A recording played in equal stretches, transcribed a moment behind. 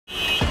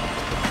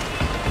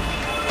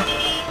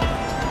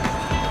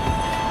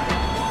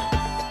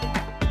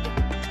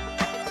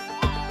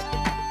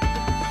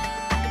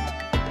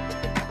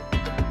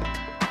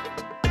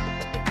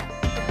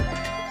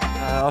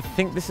I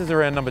think this is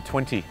around number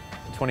 20th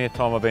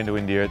time I've been to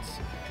India.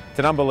 It's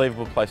an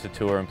unbelievable place to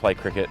tour and play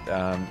cricket,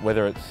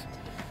 whether it's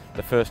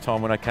the first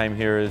time when I came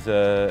here as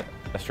an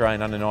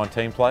Australian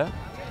under-19 player,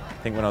 I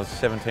think when I was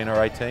 17 or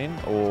 18,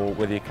 or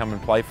whether you come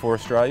and play for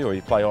Australia or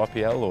you play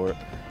IPL or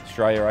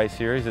Australia A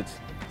Series, it's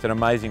an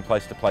amazing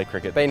place to play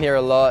cricket. Been here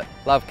a lot,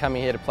 love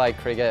coming here to play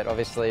cricket.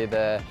 Obviously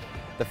the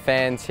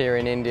fans here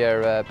in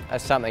India are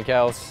something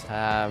else.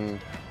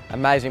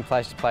 Amazing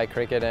place to play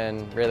cricket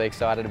and really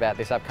excited about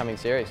this upcoming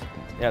series.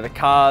 The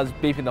cars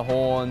beeping the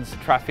horns,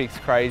 traffic's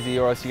crazy,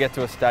 or else you get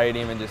to a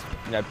stadium and just,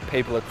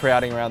 people are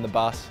crowding around the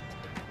bus,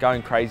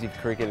 going crazy for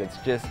cricket. It's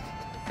just,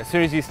 as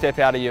soon as you step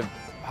out of your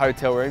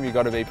hotel room, you've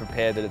got to be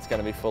prepared that it's going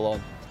to be full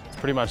on. It's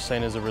pretty much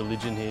seen as a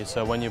religion here,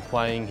 so when you're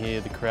playing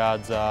here, the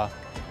crowds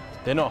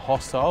they're not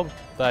hostile,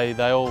 they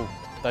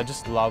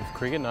just love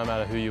cricket no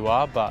matter who you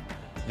are, but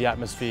the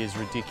atmosphere is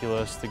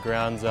ridiculous. The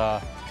grounds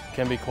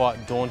can be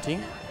quite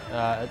daunting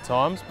at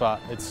times,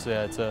 but it's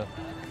a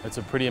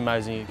pretty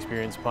amazing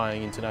experience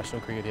playing international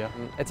cricket here.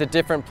 It's a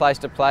different place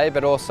to play,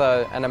 but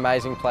also an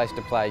amazing place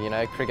to play.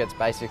 Cricket's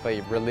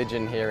basically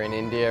religion here in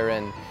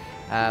India,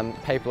 and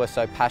people are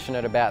so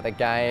passionate about the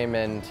game,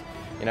 and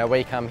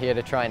we come here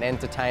to try and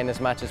entertain as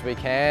much as we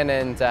can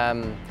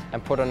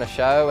and put on a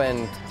show,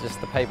 and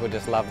the people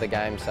just love the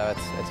game, so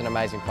it's an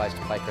amazing place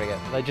to play cricket.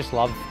 They just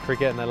love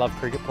cricket and they love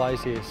cricket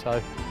players here,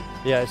 so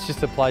yeah, it's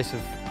just a place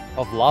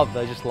of love.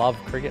 They just love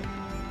cricket.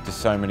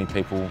 Just so many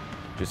people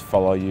just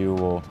follow you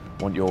or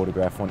want your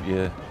autograph, want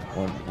a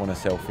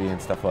selfie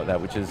and stuff like that,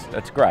 which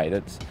it's great.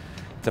 It's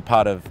a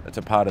part of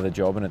the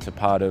job, and it's a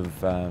part of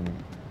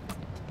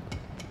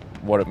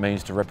what it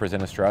means to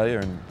represent Australia,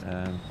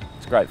 and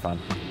it's great fun.